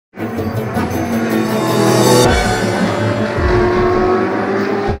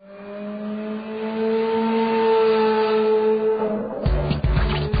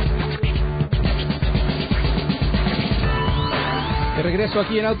regreso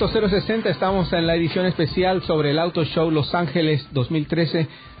aquí en Auto 060. Estamos en la edición especial sobre el Auto Show Los Ángeles 2013.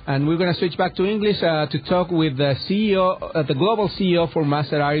 And we're going to switch back to English to talk with the CEO, the global CEO for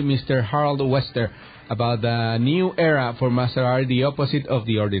Maserati, Mr. Harald Wester, about the new era for Maserati, the opposite of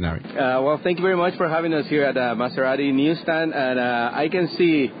the ordinary. Well, thank you very much for having us here at Maserati newsstand. And I can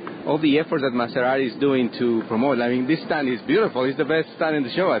see all the efforts that Maserati is doing to promote. I mean, this stand is beautiful. It's the best stand in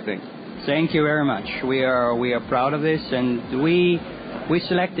the show, I think. Thank you very much. We are proud of this, and we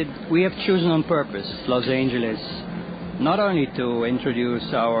have chosen on purpose Los Angeles, not only to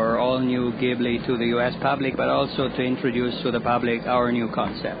introduce our all-new Ghibli to the U.S. public, but also to introduce to the public our new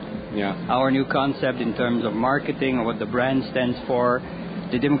concept. Yeah. Our new concept in terms of marketing, what the brand stands for,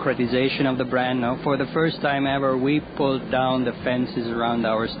 the democratization of the brand. Now, for the first time ever, we pulled down the fences around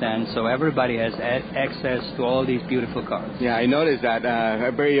our stand, so everybody has access to all these beautiful cars. Yeah, I noticed that.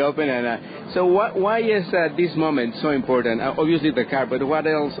 Very open. And so why is this moment so important? Obviously the car, but what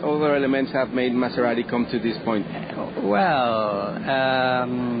else, other elements have made Maserati come to this point? Well,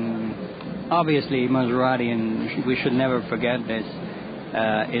 obviously Maserati, and we should never forget this,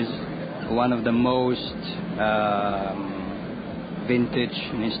 is one of the most vintage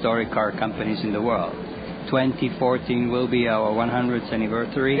and historic car companies in the world. 2014 will be our 100th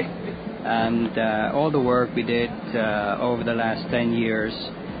anniversary, and all the work we did over the last 10 years,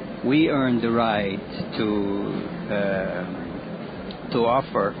 we earned the right to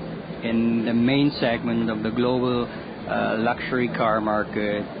offer in the main segment of the global luxury car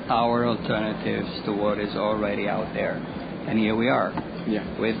market our alternatives to what is already out there. And here we are,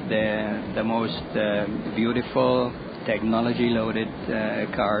 with the most beautiful technology-loaded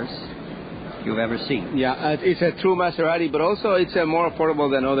cars you've ever seen. Yeah, it's a true Maserati, but also it's more affordable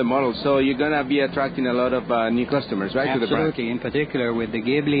than other models, so you're going to be attracting a lot of new customers, right? Absolutely. To the brand. In particular, with the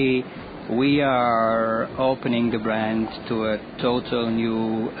Ghibli, we are opening the brand to a total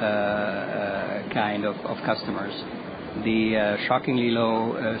new kind of customers. The shockingly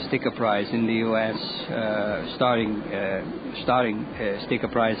low sticker price in the U.S., starting sticker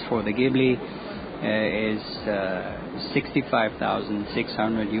price for the Ghibli is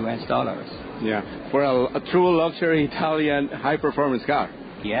 $65,600 US. Yeah, for a true luxury Italian high-performance car.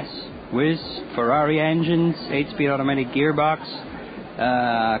 Yes, with Ferrari engines, 8-speed automatic gearbox,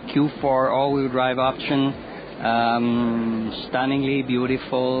 Q4 all-wheel drive option, stunningly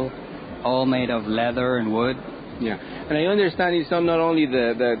beautiful, all made of leather and wood. Yeah, and I understand it's not only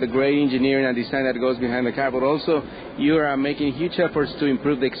the great engineering and design that goes behind the car, but also you are making huge efforts to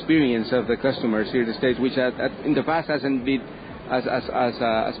improve the experience of the customers here in the States, which in the past hasn't been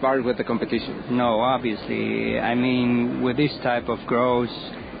as far with the competition. No, obviously. I mean, with this type of growth,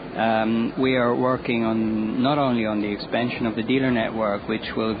 we are working on not only on the expansion of the dealer network,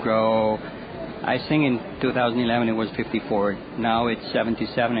 which will grow. I think in 2011 it was 54. Now it's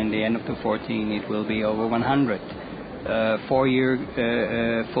 77. In the end of 2014 it will be over 100. 4-year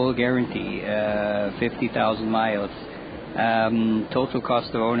full guarantee, 50,000 miles. Total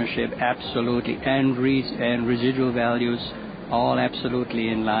cost of ownership absolutely, and residual values all absolutely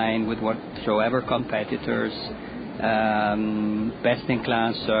in line with whatsoever competitors. Best in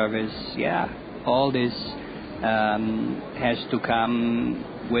class service. Yeah, all this has to come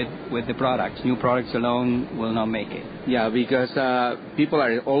with the products. New products alone will not make it. Yeah, because people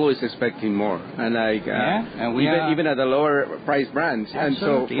are always expecting more, and and even at the lower price brands. Absolutely. And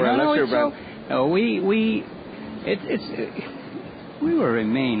so for a luxury brand, so, we will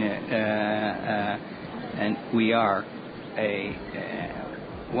remain and we are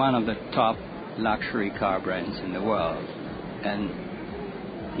one of the top luxury car brands in the world, and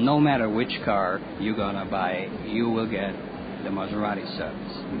no matter which car you're gonna buy, you will get the Maserati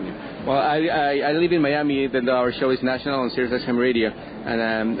service. Well, I live in Miami, even though our show is national on Sirius XM Radio,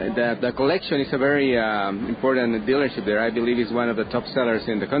 and the collection is a very important dealership there. I believe it's one of the top sellers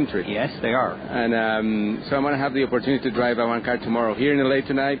in the country. Yes, they are. And so I'm going to have the opportunity to drive one car tomorrow here in LA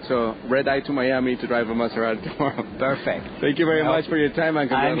tonight, so red eye to Miami to drive a Maserati tomorrow. Perfect. Thank you very much for your time, and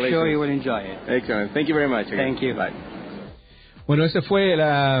congratulations. I'm sure you will enjoy it. Excellent. Thank you very much. Again. Thank you. Bye. Bueno, ese fue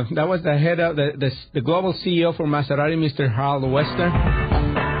that was the head of the global CEO for Maserati, Mr. Harald Wester.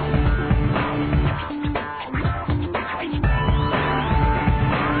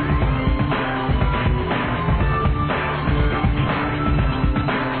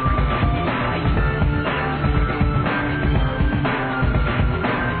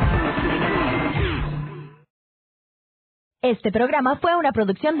 Este programa fue una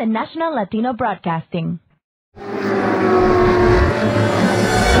producción de National Latino Broadcasting.